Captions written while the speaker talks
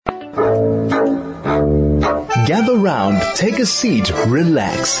Gather round, take a seat,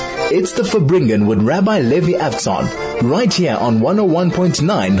 relax. It's the Fabringen with Rabbi Levi Avtzon, right here on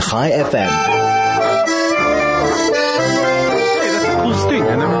 101.9 Chai FM. Hey, that's the coolest thing.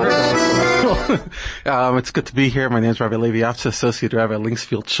 I never heard of it. It's good to be here. My name is Rabbi Levi Avtzon, Associate Rabbi at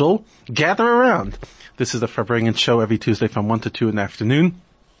Linksfield Shul. Gather around. This is the Fabringen show every Tuesday from 1 to 2 in the afternoon.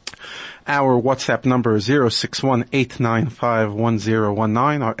 Our WhatsApp number is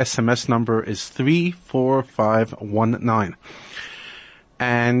 061-895-1019. Our SMS number is 34519.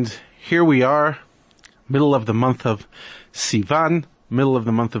 And here we are, middle of the month of Sivan, middle of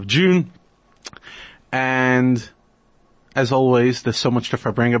the month of June. And as always, there's so much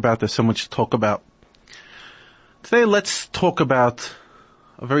to bring about, there's so much to talk about. Today let's talk about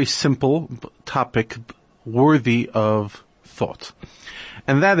a very simple topic worthy of thought.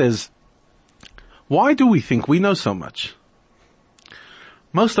 And that is, why do we think we know so much?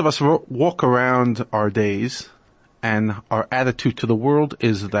 Most of us walk around our days and our attitude to the world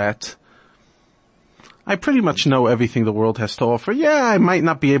is that I pretty much know everything the world has to offer. Yeah, I might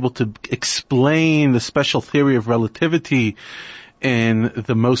not be able to explain the special theory of relativity in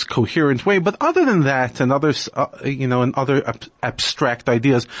the most coherent way, but other than that and others, and other abstract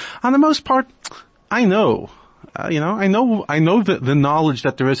ideas, on the most part, I know. I know the knowledge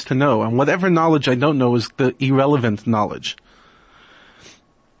that there is to know, and whatever knowledge I don't know is the irrelevant knowledge.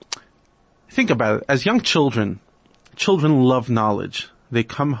 Think about it. As young children love knowledge. They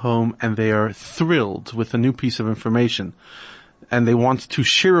come home and they are thrilled with a new piece of information, and they want to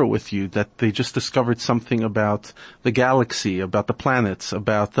share it with you that they just discovered something about the galaxy, about the planets,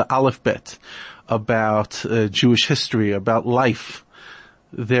 about the alphabet, about Jewish history, about life.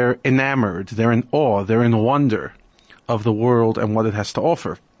 They're enamored, they're in awe, they're in wonder of the world and what it has to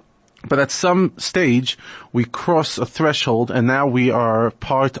offer. But at some stage, we cross a threshold and now we are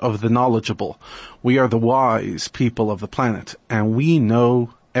part of the knowledgeable. We are the wise people of the planet and we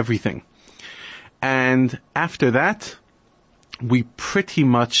know everything. And after that, we pretty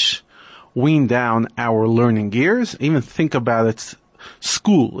much wean down our learning gears. Even think about it,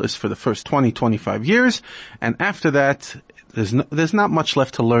 school is for the first 20, 25 years, and after that, there's not much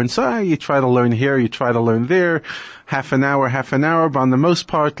left to learn. So you try to learn here, you try to learn there, half an hour, but on the most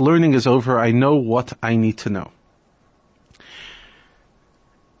part, learning is over. I know what I need to know.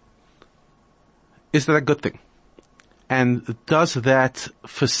 Is that a good thing? And does that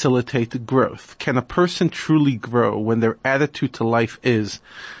facilitate growth? Can a person truly grow when their attitude to life is,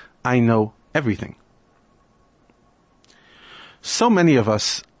 I know everything? So many of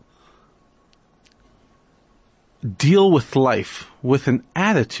us deal with life with an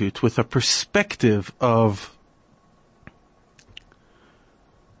attitude, with a perspective of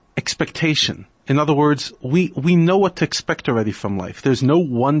expectation. In other words, we know what to expect already from life. There's no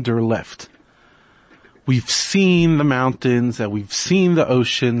wonder left. We've seen the mountains and we've seen the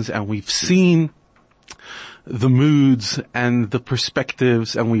oceans and we've seen the moods and the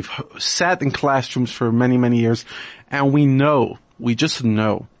perspectives, and we've sat in classrooms for many, many years, and we just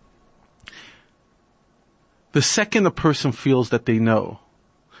know. The second a person feels that they know,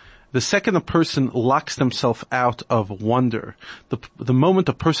 the second a person locks themselves out of wonder, the moment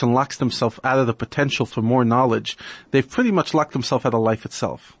a person locks themselves out of the potential for more knowledge, they've pretty much locked themselves out of life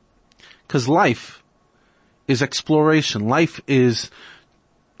itself. Because life is exploration. Life is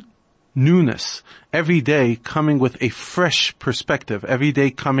newness. Every day coming with a fresh perspective. Every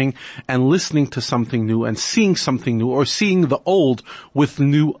day coming and listening to something new and seeing something new, or seeing the old with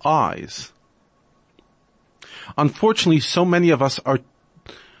new eyes. Unfortunately, so many of us are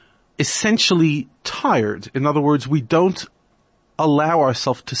essentially tired. In other words, we don't allow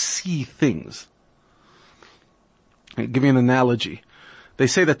ourselves to see things. I'll give you an analogy. They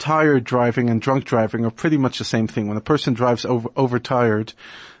say that tired driving and drunk driving are pretty much the same thing. When a person drives overtired,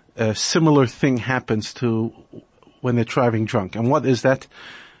 a similar thing happens to when they're driving drunk. And what is that?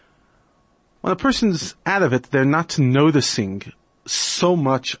 When a person's out of it, they're not noticing so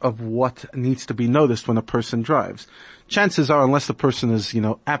much of what needs to be noticed when a person drives. Chances are, unless the person is,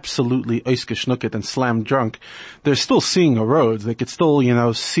 absolutely oiske and slam drunk, they're still seeing a road. They could still,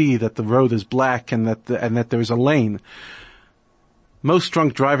 see that the road is black and that there's a lane. Most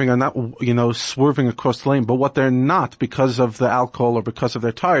drunk driving are not, swerving across the lane, but what they're not, because of the alcohol or because of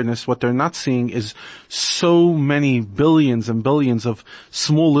their tiredness, what they're not seeing is so many billions and billions of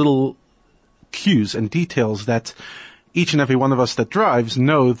small little cues and details that each and every one of us that drives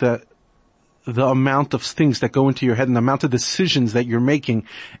know that the amount of things that go into your head and the amount of decisions that you're making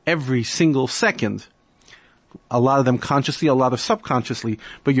every single second, a lot of them consciously, a lot of subconsciously,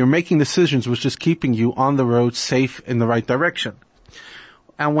 but you're making decisions which is keeping you on the road safe in the right direction.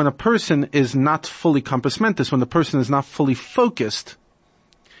 And when a person is not fully compass mentis, when the person is not fully focused,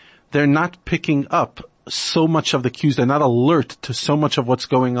 they're not picking up so much of the cues. They're not alert to so much of what's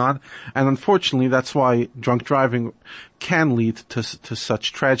going on. And unfortunately, that's why drunk driving can lead to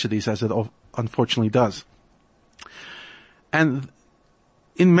such tragedies as it unfortunately does. And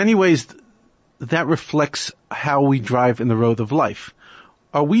in many ways, that reflects how we drive in the road of life.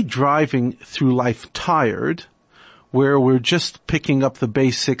 Are we driving through life tired, where we're just picking up the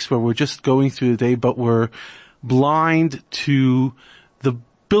basics, where we're just going through the day, but we're blind to the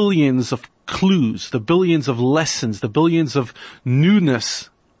billions of clues, the billions of lessons, the billions of newness,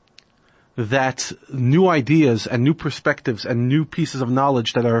 that new ideas and new perspectives and new pieces of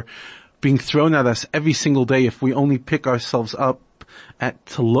knowledge that are being thrown at us every single day if we only pick ourselves up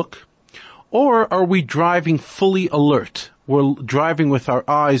to look? Or are we driving fully alert? We're driving with our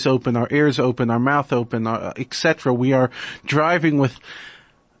eyes open, our ears open, our mouth open, etc. We are driving with,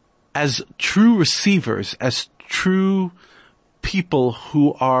 as true receivers, as true people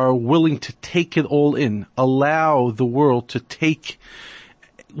who are willing to take it all in, allow the world to take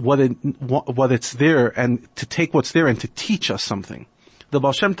what it's there, and to take what's there and to teach us something. The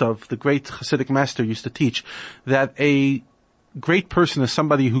Baal Shem Tov, the great Hasidic master, used to teach that a great person is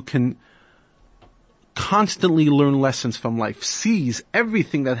somebody who can constantly learn lessons from life, sees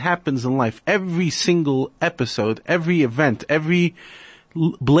everything that happens in life, every single episode, every event, every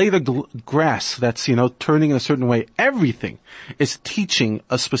blade of grass that's, turning in a certain way. Everything is teaching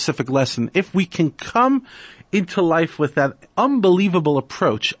a specific lesson. If we can come into life with that unbelievable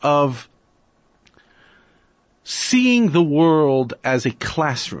approach of seeing the world as a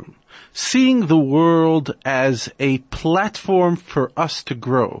classroom, seeing the world as a platform for us to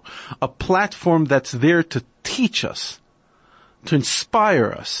grow, a platform that's there to teach us, to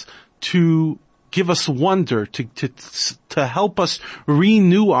inspire us, to give us wonder, to help us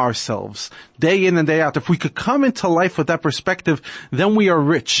renew ourselves day in and day out. If we could come into life with that perspective, then we are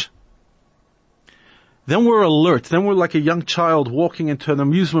rich. Then we're alert. Then we're like a young child walking into an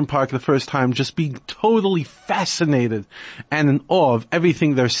amusement park the first time, just being totally fascinated and in awe of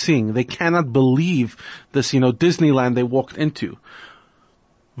everything they're seeing. They cannot believe this, Disneyland they walked into.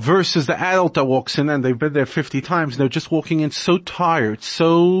 Versus the adult that walks in and they've been there 50 times and they're just walking in so tired, it's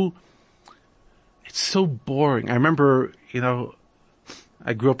so boring. I remember,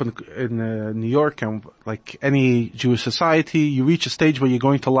 I grew up in New York, and like any Jewish society, you reach a stage where you're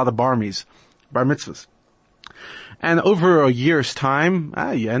going to a lot of bar mitzvahs. And over a year's time,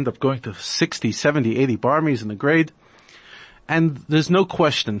 you end up going to 60, 70, 80 bar mitzvahs in the grade. And there's no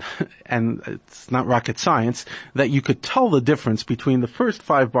question, and it's not rocket science, that you could tell the difference between the first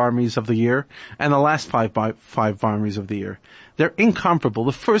 5 bar mitzvahs of the year and the last 5 bar mitzvahs of the year. They're incomparable.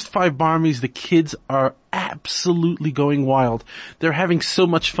 The first 5 bar mitzvahs, the kids are absolutely going wild. They're having so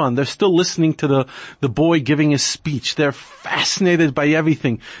much fun. They're still listening to the boy giving his speech. They're fascinated by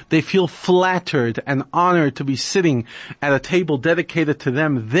everything. They feel flattered and honored to be sitting at a table dedicated to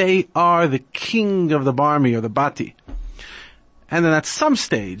them. They are the king of the bar mitzvah or the bati. And then at some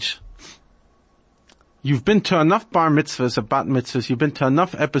stage, you've been to enough bar mitzvahs or bat mitzvahs, you've been to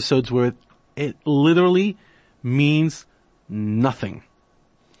enough episodes where it literally means nothing.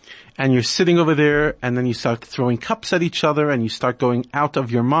 And you're sitting over there, and then you start throwing cups at each other, and you start going out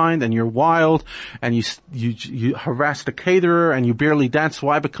of your mind, and you're wild, and you harass the caterer, and you barely dance.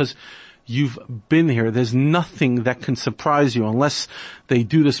 Why? Because you've been here. There's nothing that can surprise you unless they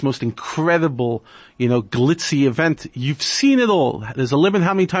do this most incredible, glitzy event. You've seen it all. There's a limit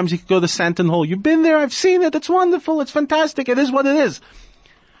how many times you can go to Santon Hall. You've been there. I've seen it. It's wonderful. It's fantastic. It is what it is.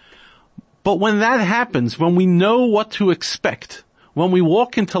 But when that happens, when we know what to expect, when we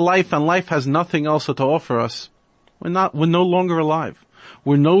walk into life and life has nothing else to offer us, we're no longer alive.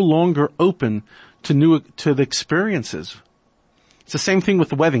 We're no longer open to the experiences. It's the same thing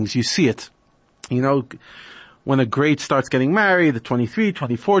with weddings. You see it. When a grade starts getting married, the 23,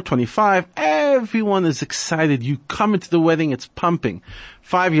 24, 25, everyone is excited. You come into the wedding, it's pumping.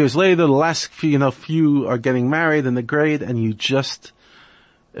 5 years later, the last few are getting married in the grade, and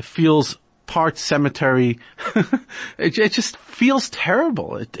it feels part cemetery. It just feels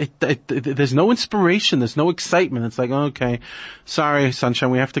terrible. There's no inspiration. There's no excitement. It's like, okay, sorry,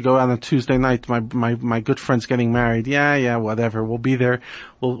 sunshine, we have to go out on Tuesday night. My good friend's getting married. Yeah, whatever. We'll be there.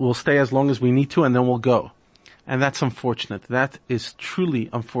 We'll stay as long as we need to, and then we'll go. And that's unfortunate. That is truly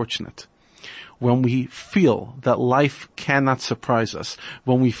unfortunate. When we feel that life cannot surprise us,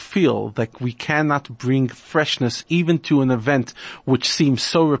 when we feel that we cannot bring freshness even to an event which seems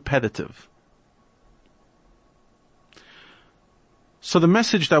so repetitive. So the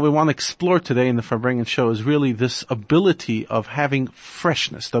message that we want to explore today in the Farbrengen show is really this ability of having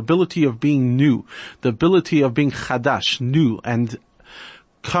freshness, the ability of being new, the ability of being chadash, new, and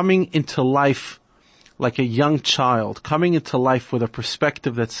coming into life like a young child, coming into life with a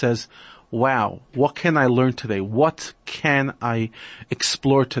perspective that says, wow, what can I learn today? What can I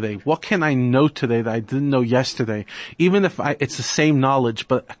explore today? What can I know today that I didn't know yesterday? Even if it's the same knowledge,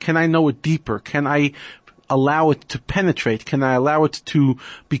 but can I know it deeper? Can I allow it to penetrate? Can I allow it to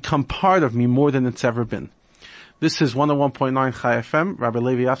become part of me more than it's ever been? This is 101.9 Chai FM, Rabbi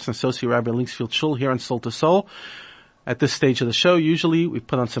Levi Avtzon, Associate Rabbi Linksfield Shul here on Soul to Soul. At this stage of the show, usually we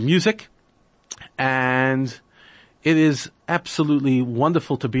put on some music, and it is absolutely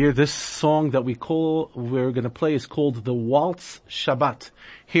wonderful to be here. This song that we're going to play is called The Waltz Shabbat,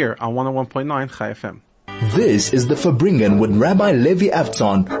 here on 101.9 Chai FM. This is the Farbrengen with Rabbi Levi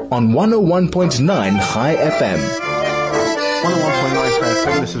Avtzon on 101.9 Chai FM. 101.9 Chai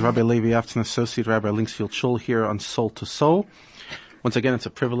FM. This is Rabbi Levi Avtzon, Associate Rabbi Linksfield Shul here on Soul to Soul. Once again, it's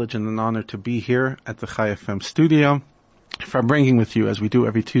a privilege and an honor to be here at the Chai FM studio, Farbrengen with you as we do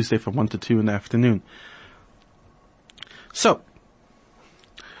every Tuesday from 1 to 2 in the afternoon. So,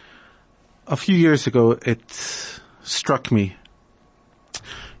 a few years ago, it struck me.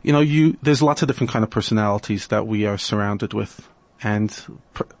 You know, there's lots of different kind of personalities that we are surrounded with, and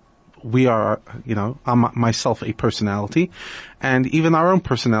we are, I'm myself a personality, and even our own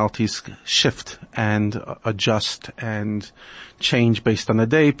personalities shift and adjust and change based on the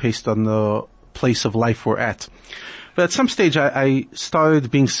day, based on the place of life we're at. But at some stage, I started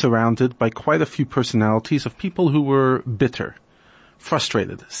being surrounded by quite a few personalities of people who were bitter,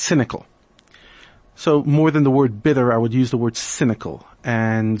 frustrated, cynical. So more than the word bitter, I would use the word cynical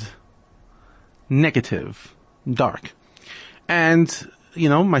and negative, dark. And,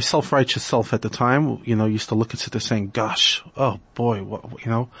 my self-righteous self at the time, used to look at it saying, gosh, oh boy,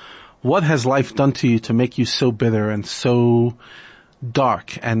 what has life done to you to make you so bitter and so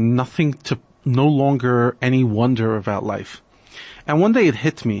dark and no longer any wonder about life? And one day it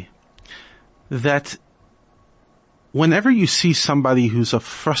hit me that whenever you see somebody who's a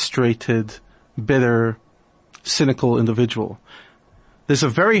frustrated, bitter, cynical individual, there's a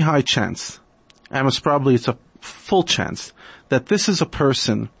very high chance, and it's a full chance, that this is a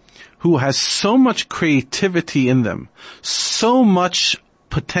person who has so much creativity in them, so much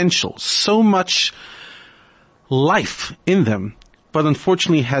potential, so much life in them, but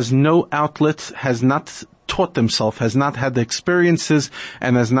unfortunately has no outlet, has not taught themselves, has not had the experiences,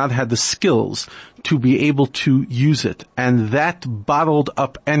 and has not had the skills to be able to use it. And that bottled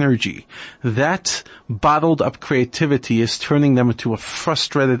up energy, that bottled up creativity is turning them into a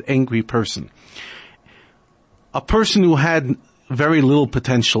frustrated, angry person. A person who had very little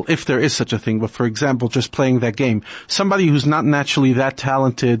potential, if there is such a thing, but for example, just playing that game. Somebody who's not naturally that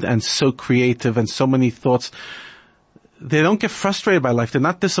talented and so creative and so many thoughts, they don't get frustrated by life. They're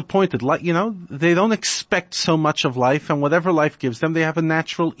not disappointed. They don't expect so much of life, and whatever life gives them, they have a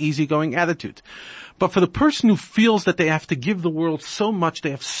natural, easygoing attitude. But for the person who feels that they have to give the world so much,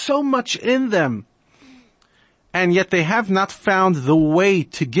 they have so much in them, and yet they have not found the way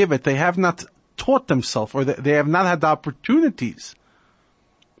to give it. They have not taught themselves, or they have not had the opportunities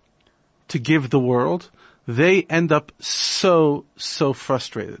to give the world. They end up so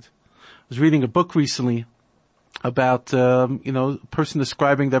frustrated. I was reading a book recently about, a person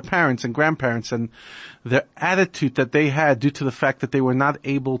describing their parents and grandparents and their attitude that they had due to the fact that they were not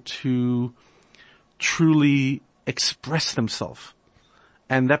able to truly express themselves.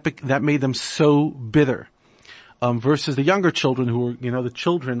 And that made them so bitter. Versus the younger children who were, the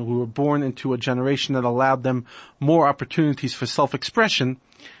children who were born into a generation that allowed them more opportunities for self-expression,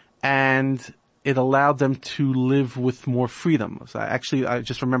 and it allowed them to live with more freedom. So I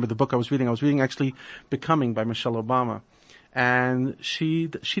just remember the book I was reading. I was reading actually Becoming by Michelle Obama. And she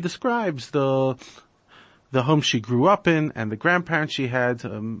describes the home she grew up in and the grandparents she had.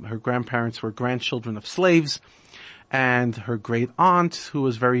 Her grandparents were grandchildren of slaves. And her great aunt, who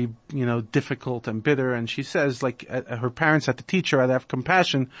was very, difficult and bitter. And she says, her parents had to teach her how to have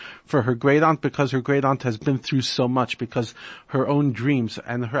compassion for her great aunt, because her great aunt has been through so much, because her own dreams,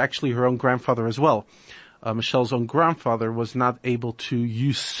 and her own grandfather as well. Michelle's own grandfather was not able to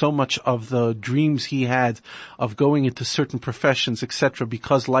use so much of the dreams he had of going into certain professions, etc.,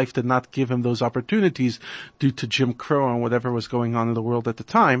 because life did not give him those opportunities due to Jim Crow and whatever was going on in the world at the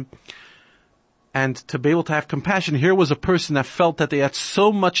time. And to be able to have compassion, here was a person that felt that they had so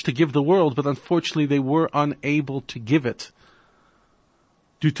much to give the world, but unfortunately they were unable to give it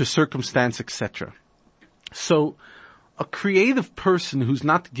due to circumstance, etc. So, a creative person who's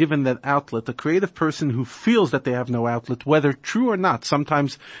not given that outlet, a creative person who feels that they have no outlet, whether true or not,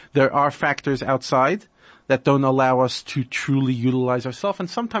 sometimes there are factors outside that don't allow us to truly utilize ourselves, and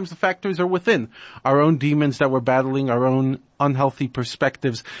sometimes the factors are within. Our own demons that we're battling, our own unhealthy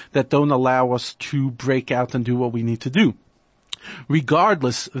perspectives that don't allow us to break out and do what we need to do.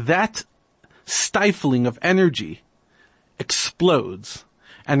 Regardless, that stifling of energy explodes.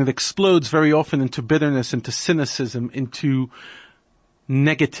 And it explodes very often into bitterness, into cynicism, into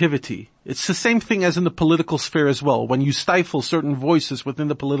negativity. It's the same thing as in the political sphere as well. When you stifle certain voices within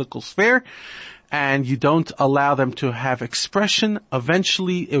the political sphere and you don't allow them to have expression,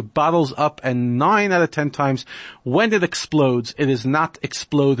 eventually it bottles up, and 9 out of 10 times when it explodes, it is not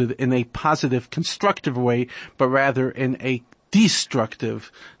exploded in a positive, constructive way, but rather in a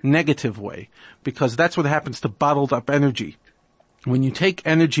destructive, negative way. Because that's what happens to bottled up energy. When you take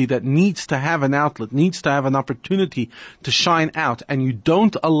energy that needs to have an outlet, needs to have an opportunity to shine out, and you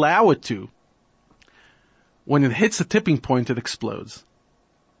don't allow it to, when it hits a tipping point, it explodes.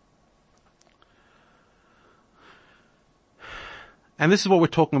 And this is what we're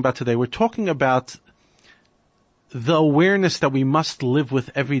talking about today. We're talking about the awareness that we must live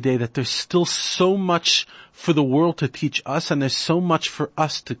with every day, that there's still so much for the world to teach us, and there's so much for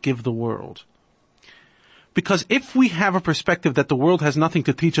us to give the world. Because if we have a perspective that the world has nothing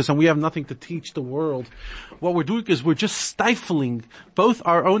to teach us and we have nothing to teach the world, what we're doing is we're just stifling both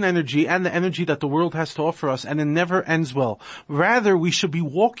our own energy and the energy that the world has to offer us, and it never ends well. Rather, we should be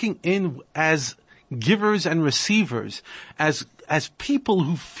walking in as givers and receivers, as people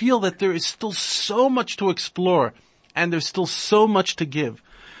who feel that there is still so much to explore and there's still so much to give.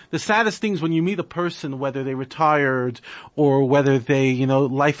 The saddest thing is when you meet a person, whether they retired or whether they,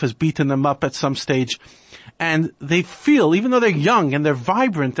 life has beaten them up at some stage, and they feel, even though they're young and they're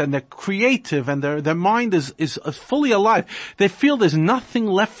vibrant and they're creative and their mind is fully alive, they feel there's nothing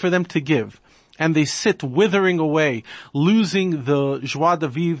left for them to give. And they sit withering away, losing the joie de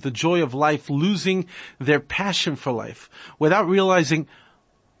vivre, the joy of life, losing their passion for life, without realizing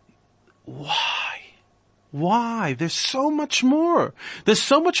why? There's so much more. There's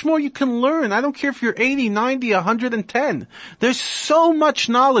so much more you can learn. I don't care if you're 80, 90, 110. There's so much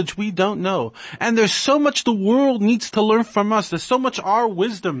knowledge we don't know. And there's so much the world needs to learn from us. There's so much our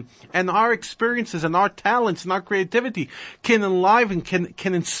wisdom and our experiences and our talents and our creativity can enliven,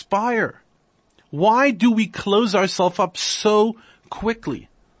 can inspire. Why do we close ourselves up so quickly?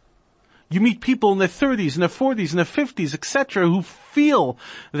 You meet people in their 30s, in their 40s, in their 50s, etc., who feel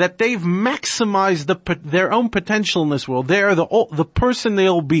that they've maximized their own potential in this world. They are the person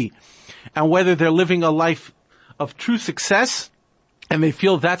they'll be. And whether they're living a life of true success, and they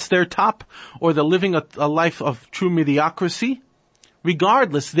feel that's their top, or they're living a life of true mediocrity,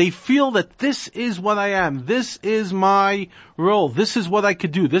 regardless, they feel that this is what I am. This is my role. This is what I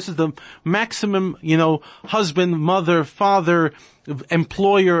could do. This is the maximum, husband, mother, father,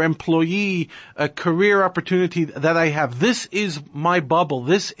 employer, employee, career opportunity that I have. This is my bubble.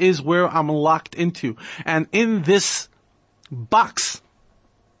 This is where I'm locked into. And in this box,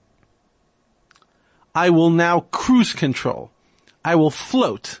 I will now cruise control. I will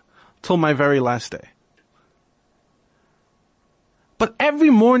float till my very last day. But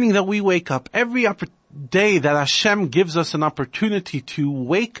every morning that we wake up, every day that Hashem gives us an opportunity to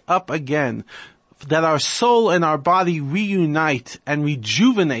wake up again, that our soul and our body reunite and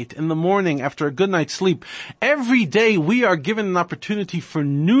rejuvenate in the morning after a good night's sleep, every day we are given an opportunity for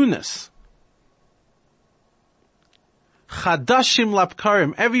newness. Chadashim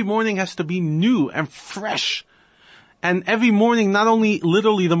labkarim. Every morning has to be new and fresh. And every morning, not only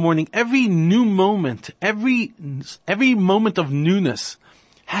literally the morning, every new moment, every moment of newness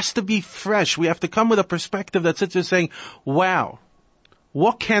has to be fresh. We have to come with a perspective that sits there saying, wow,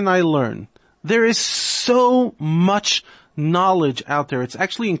 what can I learn? There is so much knowledge out there. It's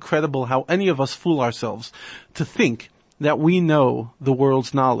actually incredible how any of us fool ourselves to think that we know the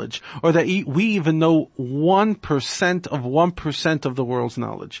world's knowledge, or that we even know 1% of 1% of the world's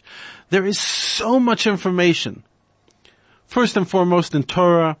knowledge. There is so much information. First and foremost in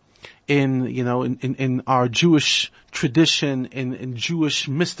Torah, in our Jewish tradition, in Jewish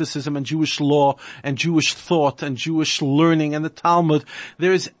mysticism and Jewish law and Jewish thought and Jewish learning and the Talmud,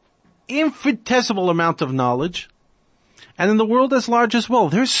 there is infinitesimal amount of knowledge. And in the world as large as well,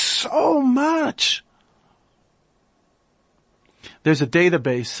 there's so much. There's a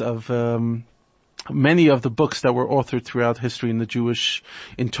database of many of the books that were authored throughout history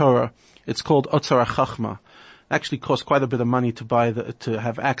in Torah. It's called Otzar HaChachma. Actually costs quite a bit of money to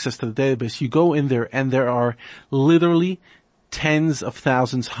have access to the database. You go in there and there are literally tens of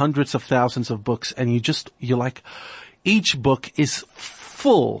thousands, hundreds of thousands of books, and you're like, Each book is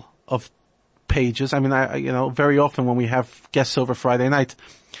full of pages. I mean, very often when we have guests over Friday night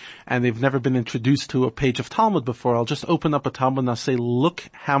and they've never been introduced to a page of Talmud before, I'll just open up a Talmud and I'll say, look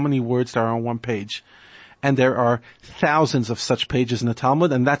how many words there are on one page. And there are thousands of such pages in the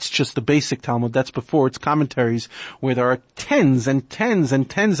Talmud, and that's just the basic Talmud. That's before its commentaries, where there are tens and tens and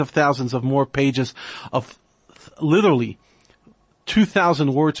tens of thousands of more pages of literally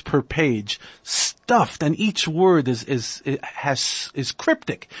 2,000 words per page, stuffed, and each word is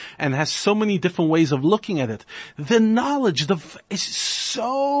cryptic and has so many different ways of looking at it. The knowledge is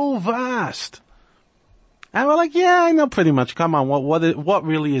so vast. And we're like, yeah, I know pretty much. Come on, what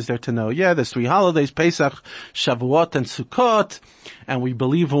really is there to know? Yeah, there's 3 holidays, Pesach, Shavuot, and Sukkot, and we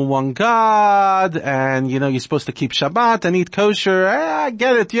believe in one God, and you're supposed to keep Shabbat and eat kosher. I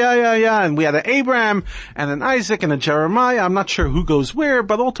get it, yeah. And we had an Abraham, and an Isaac, and a Jeremiah. I'm not sure who goes where,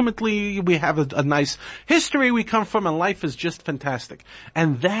 but ultimately we have a nice history we come from, and life is just fantastic.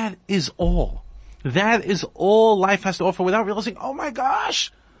 And that is all. That is all life has to offer without realizing, oh my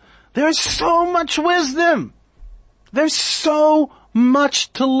gosh! There's so much wisdom. There's so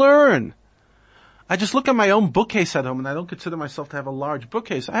much to learn. I just look at my own bookcase at home, and I don't consider myself to have a large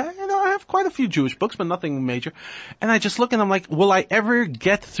bookcase. I have quite a few Jewish books, but nothing major. And I just look and I'm like, will I ever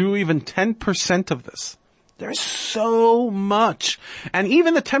get through even 10% of this? There's so much. And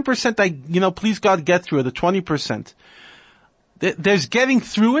even the 10% please God get through, or the 20%. There's getting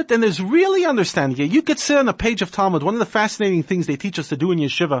through it, and there's really understanding it. You could sit on a page of Talmud. One of the fascinating things they teach us to do in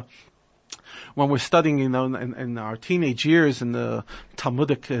yeshiva, when we're studying, in our teenage years in the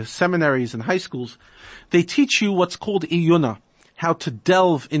Talmudic seminaries and high schools, they teach you what's called iyuna, how to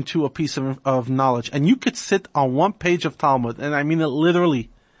delve into a piece of knowledge. And you could sit on one page of Talmud, and I mean it literally,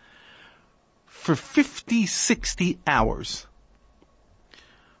 for 50, 60 hours.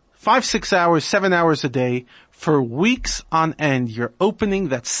 5, 6 hours, 7 hours a day, for weeks on end. You're opening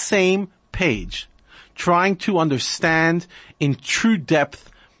that same page, trying to understand in true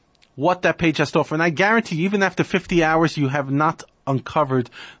depth what that page has to offer. And I guarantee you, even after 50 hours, you have not uncovered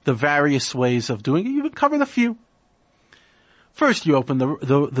the various ways of doing it. You've uncovered a few. First, you open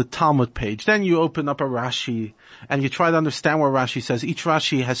the Talmud page. Then you open up a Rashi, and you try to understand what Rashi says. Each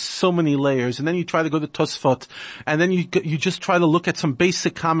Rashi has so many layers. And then you try to go to Tosfot, and then you just try to look at some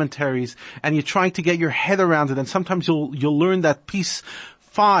basic commentaries, and you're trying to get your head around it. And sometimes you'll learn that piece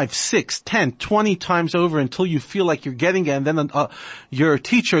 5, 6, 10, 20 times over until you feel like you're getting it. And then your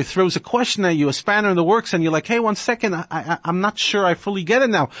teacher throws a question at you, a spanner in the works, and you're like, hey, 1 second, I'm not sure I fully get it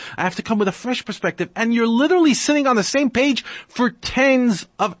now. I have to come with a fresh perspective. And you're literally sitting on the same page for tens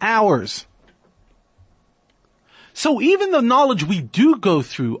of hours. So even the knowledge we do go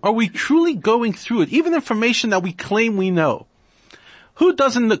through, are we truly going through it? Even information that we claim we know. Who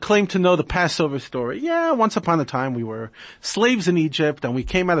doesn't claim to know the Passover story? Yeah, once upon a time we were slaves in Egypt, and we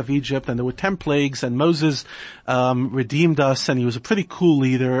came out of Egypt, and there were 10 plagues, and Moses redeemed us, and he was a pretty cool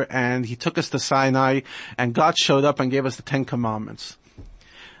leader, and he took us to Sinai, and God showed up and gave us the 10 Commandments.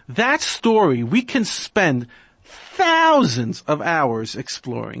 That story, we can spend thousands of hours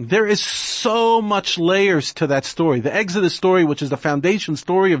exploring. There is so much layers to that story. The Exodus story, which is the foundation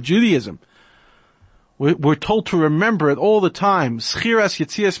story of Judaism. We're told to remember it all the time. Schiras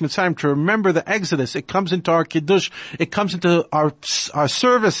Yetzias Mitzrayim, to remember the Exodus. It comes into our Kiddush. It comes into our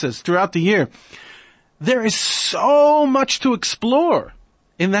services throughout the year. There is so much to explore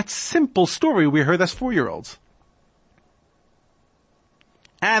in that simple story we heard as 4-year-olds.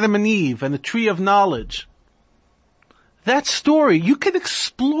 Adam and Eve and the tree of knowledge. That story, you can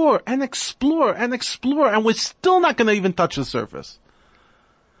explore and explore and explore, and we're still not going to even touch the surface.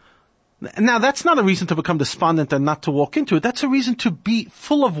 Now, that's not a reason to become despondent and not to walk into it. That's a reason to be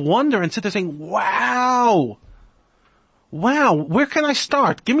full of wonder and sit there saying, wow, where can I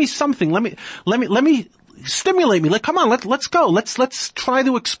start? Give me something. Let me stimulate me. Like, come on, let's go. Let's try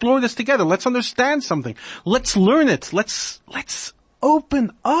to explore this together. Let's understand something. Let's learn it. Let's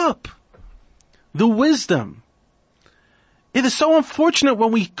open up the wisdom. It is so unfortunate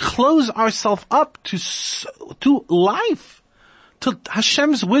when we close ourselves up to life, to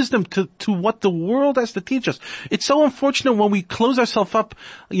Hashem's wisdom, to what the world has to teach us. It's so unfortunate when we close ourselves up,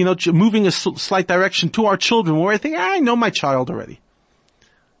 moving a slight direction to our children, where I think, I know my child already.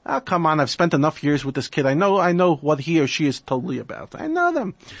 Oh, come on, I've spent enough years with this kid. I know what he or she is totally about. I know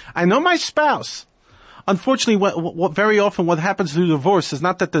them. I know my spouse. Unfortunately, what very often what happens through divorce is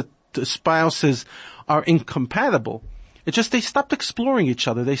not that the spouses are incompatible. It's just they stopped exploring each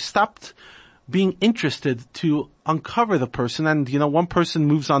other. They stopped being interested to uncover the person. And, one person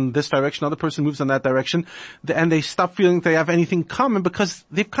moves on this direction, other person moves on that direction, and they stop feeling they have anything in common because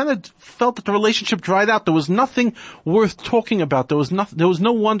they've kind of felt that the relationship dried out. There was nothing worth talking about. There was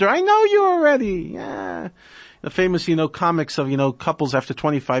no wonder. I know you already. Yeah. The famous, comics of, couples after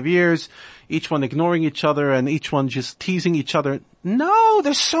 25 years, each one ignoring each other and each one just teasing each other. No,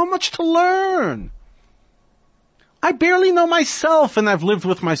 there's so much to learn. I barely know myself, and I've lived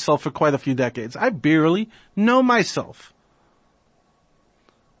with myself for quite a few decades. I barely know myself.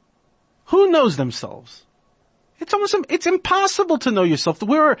 Who knows themselves? It's impossible to know yourself.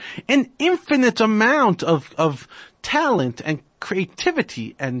 We're an infinite amount of talent and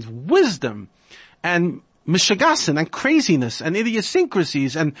creativity and wisdom and mishigasin and craziness and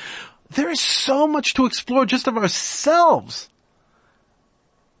idiosyncrasies, and there is so much to explore just of ourselves.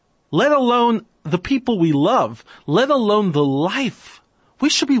 Let alone the people we love, let alone the life. We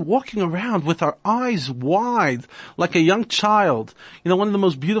should be walking around with our eyes wide like a young child. One of the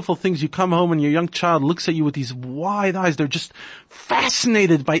most beautiful things, you come home and your young child looks at you with these wide eyes. They're just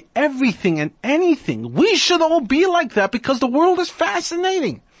fascinated by everything and anything. We should all be like that because the world is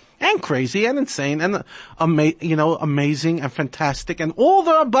fascinating and crazy and insane and amazing and fantastic and all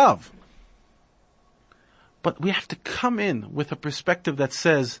the above. But we have to come in with a perspective that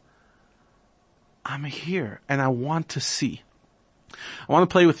says, I'm here and I want to see. I want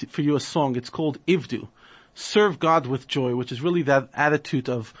to play for you a song. It's called Ivdu, Serve God with Joy, which is really that attitude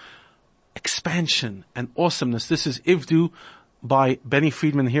of expansion and awesomeness. This is Ivdu by Benny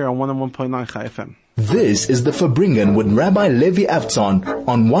Friedman here on 101.9 Chai FM. This is the Fabringen with Rabbi Levi Avtzon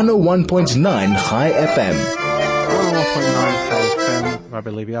on 101.9 Chai FM. 101.9 Chai FM. Rabbi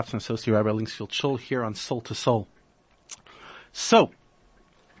Levi Avtzon, Associate Rabbi Linksfield Shul here on Soul to Soul. So,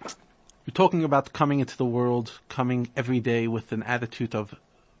 we're talking about coming into the world, coming every day with an attitude of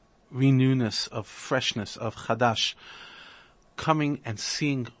renewness, of freshness, of chadash, coming and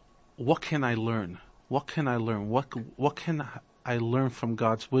seeing, what can I learn? What can I learn? What can I learn from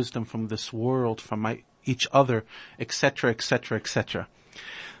God's wisdom, from this world, from each other, etc., etc., etc.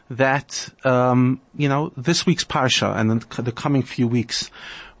 That, this week's parsha and the coming few weeks,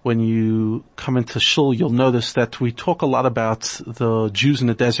 when you come into shul, you'll notice that we talk a lot about the Jews in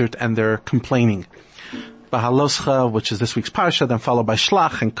the desert and their complaining. Bahaloscha, which is this week's parsha, then followed by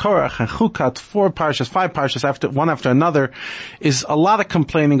Shlach and Korach and Chukat, 5 parshas one after another, is a lot of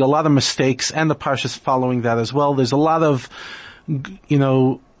complaining, a lot of mistakes, and the parshas following that as well. There's a lot of,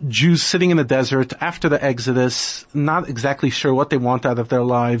 Jews sitting in the desert after the Exodus, not exactly sure what they want out of their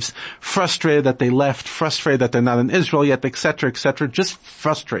lives, frustrated that they left, frustrated that they're not in Israel yet, etc., just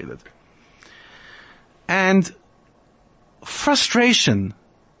frustrated. And frustration,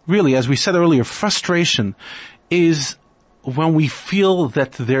 really, as we said earlier, frustration is when we feel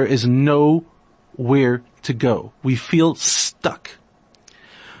that there is nowhere to go. We feel stuck.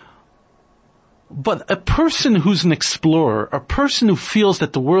 But a person who's an explorer, a person who feels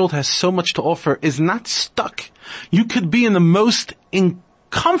that the world has so much to offer, is not stuck. You could be in the most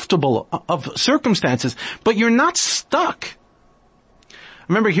uncomfortable of circumstances, but you're not stuck. I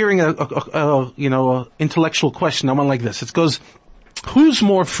remember hearing a intellectual question. I went like this. It goes, who's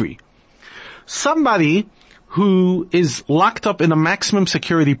more free? Somebody who is locked up in a maximum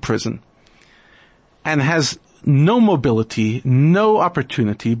security prison and has no mobility, no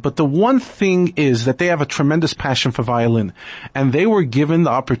opportunity, but the one thing is that they have a tremendous passion for violin, and they were given the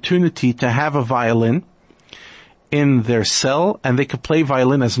opportunity to have a violin in their cell, and they could play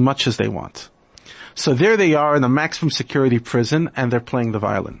violin as much as they want. So there they are in a maximum security prison, and they're playing the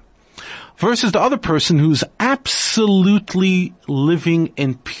violin. Versus the other person who's absolutely living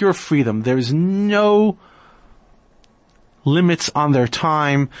in pure freedom. There's no limits on their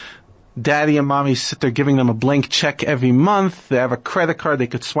time. Daddy and mommy sit there giving them a blank check every month. They have a credit card. They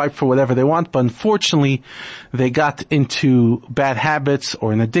could swipe for whatever they want. But unfortunately, they got into bad habits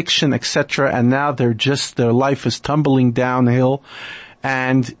or an addiction, etc. And now their life is tumbling downhill.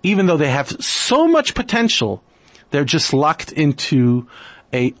 And even though they have so much potential, they're just locked into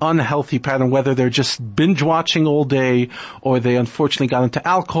a unhealthy pattern, whether they're just binge watching all day or they unfortunately got into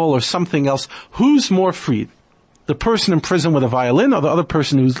alcohol or something else. Who's more free? The person in prison with a violin or the other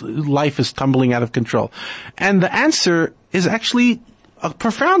person whose life is tumbling out of control? And the answer is actually a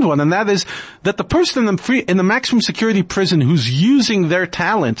profound one, and that is that the person in the maximum security prison who's using their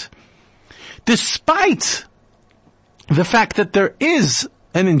talent, despite the fact that there is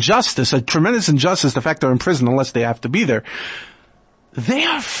an injustice, a tremendous injustice, the fact they're in prison unless they have to be there, they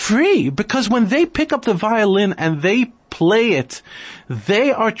are free, because when they pick up the violin and they play it,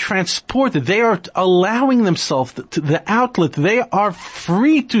 they are transported. They are allowing themselves to the outlet. They are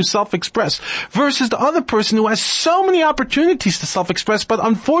free to self-express, versus the other person who has so many opportunities to self-express, but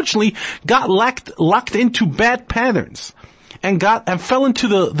unfortunately got locked into bad patterns and fell into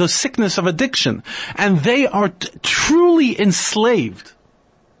the sickness of addiction. And they are truly enslaved.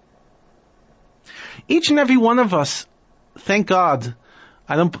 Each and every one of us, thank God,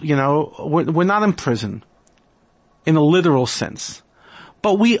 we're not in prison in a literal sense.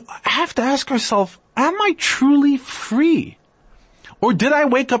 But we have to ask ourselves, am I truly free? Or did I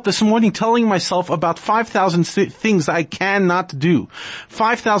wake up this morning telling myself about 5,000 things I cannot do?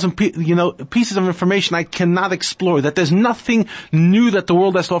 5,000 pieces of information I cannot explore, that there's nothing new that the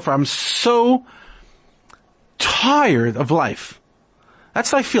world has to offer. I'm so tired of life.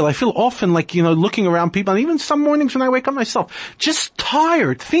 That's how I feel. I feel often like, looking around people, and even some mornings when I wake up myself, just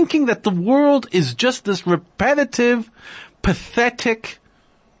tired, thinking that the world is just this repetitive, pathetic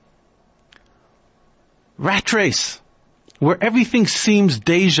rat race, where everything seems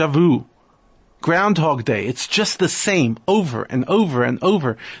deja vu. Groundhog Day. It's just the same over and over and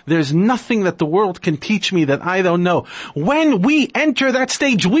over. There's nothing that the world can teach me that I don't know. When we enter that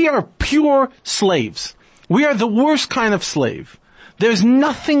stage, we are pure slaves. We are the worst kind of slave. There's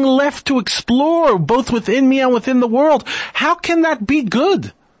nothing left to explore, both within me and within the world. How can that be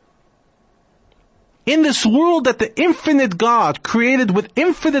good? In this world that the infinite God created with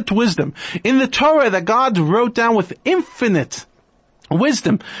infinite wisdom, in the Torah that God wrote down with infinite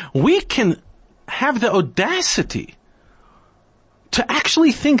wisdom, we can have the audacity to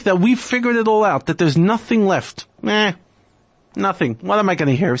actually think that we've figured it all out, that there's nothing left. Nothing. What am I going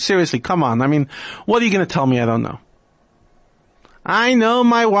to hear? Seriously, come on. What are you going to tell me I don't know? I know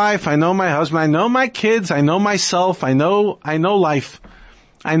my wife, I know my husband, I know my kids, I know myself, I know life.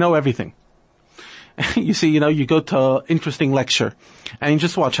 I know everything. You see, you go to an interesting lecture, and you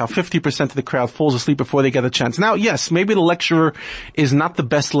just watch how 50% of the crowd falls asleep before they get a chance. Now, yes, maybe the lecturer is not the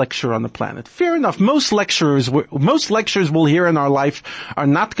best lecturer on the planet. Fair enough. Most lectures we'll hear in our life are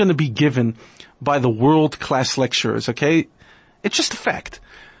not going to be given by the world-class lecturers, okay? It's just a fact.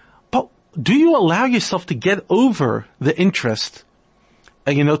 But do you allow yourself to get over the interest,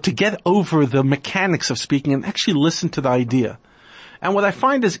 to get over the mechanics of speaking and actually listen to the idea? And what I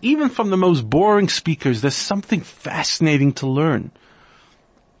find is, even from the most boring speakers, there's something fascinating to learn.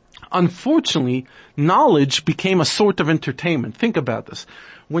 Unfortunately, knowledge became a sort of entertainment. Think about this.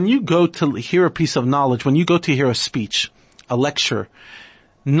 When you go to hear a piece of knowledge, when you go to hear a speech, a lecture,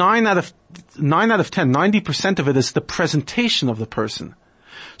 9 out of 10, 90% of it is the presentation of the person.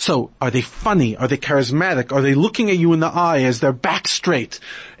 So, are they funny? Are they charismatic? Are they looking at you in the eye? Is their back straight?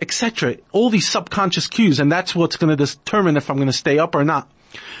 Etc. All these subconscious cues, and that's what's going to determine if I'm going to stay up or not.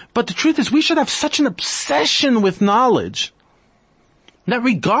 But the truth is, we should have such an obsession with knowledge that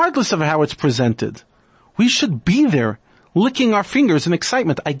regardless of how it's presented, we should be there licking our fingers in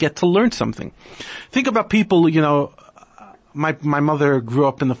excitement. I get to learn something. Think about people, my mother grew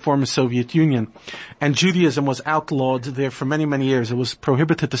up in the former Soviet Union, and Judaism was outlawed there for many, many years. It was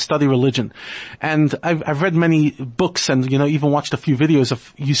prohibited to study religion. And I've read many books and, even watched a few videos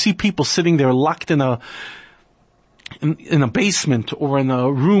you see people sitting there locked in a basement or in a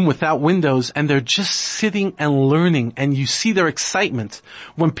room without windows, and they're just sitting and learning, and you see their excitement.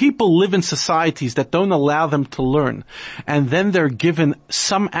 When people live in societies that don't allow them to learn, and then they're given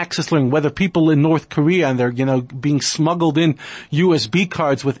some access to learning, whether people in North Korea and they're, being smuggled in USB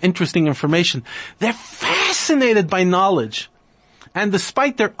cards with interesting information, they're fascinated by knowledge. And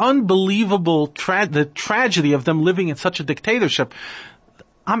despite their unbelievable the tragedy of them living in such a dictatorship,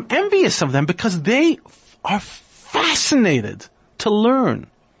 I'm envious of them because they are fascinated to learn.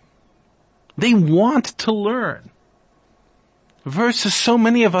 They want to learn. Versus so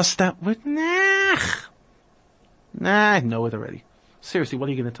many of us that would, I know it already. Seriously, what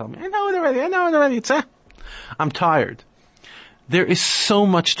are you going to tell me? I know it already. I'm tired. There is so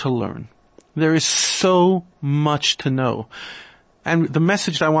much to learn. There is so much to know. And the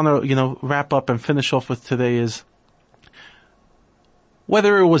message that I want to, wrap up and finish off with today is,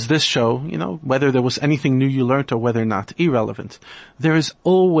 whether it was this show, whether there was anything new you learned or whether not, irrelevant. There is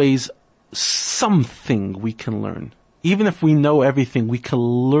always something we can learn. Even if we know everything, we can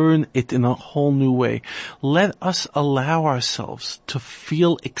learn it in a whole new way. Let us allow ourselves to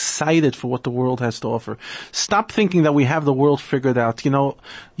feel excited for what the world has to offer. Stop thinking that we have the world figured out.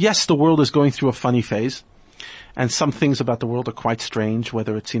 Yes, the world is going through a funny phase. And some things about the world are quite strange,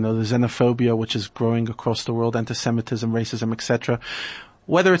 whether it's, the xenophobia, which is growing across the world, anti-Semitism, racism, etc.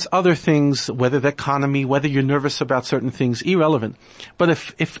 Whether it's other things, whether the economy, whether you're nervous about certain things, irrelevant. But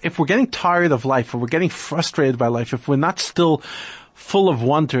if we're getting tired of life, or we're getting frustrated by life, if we're not still full of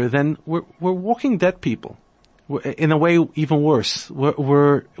wonder, then we're walking dead people. In a way, even worse.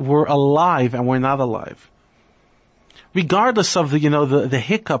 We're alive and we're not alive. Regardless of the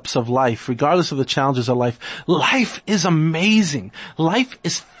hiccups of life, regardless of the challenges of life, life is amazing. Life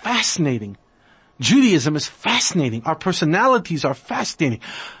is fascinating. Judaism is fascinating. Our personalities are fascinating.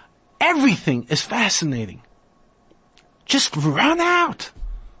 Everything is fascinating. Just run out.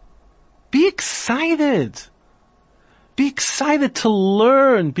 Be excited. Be excited to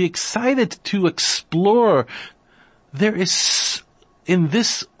learn. Be excited to explore. There is, in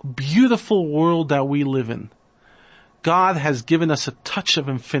this beautiful world that we live in, God has given us a touch of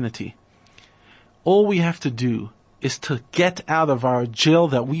infinity. All we have to do is to get out of our jail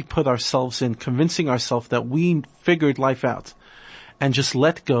that we put ourselves in, convincing ourselves that we figured life out, and just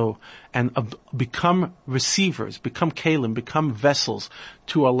let go and become receivers, become kalim, become vessels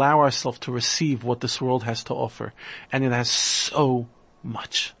to allow ourselves to receive what this world has to offer. And it has so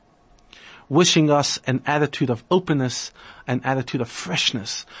much. Wishing us an attitude of openness, an attitude of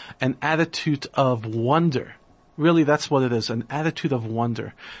freshness, an attitude of wonder. Really, that's what it is, an attitude of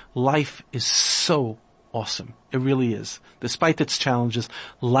wonder. Life is so awesome. It really is. Despite its challenges,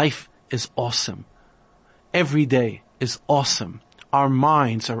 life is awesome. Every day is awesome. Our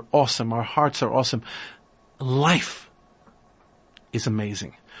minds are awesome. Our hearts are awesome. Life is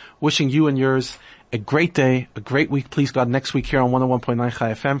amazing. Wishing you and yours a great day, a great week. Please God, next week here on 101.9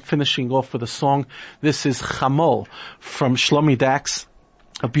 Chai FM, finishing off with a song. This is Chamol from Shlomi Dax.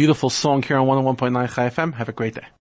 A beautiful song here on 101.9 Chai FM. Have a great day.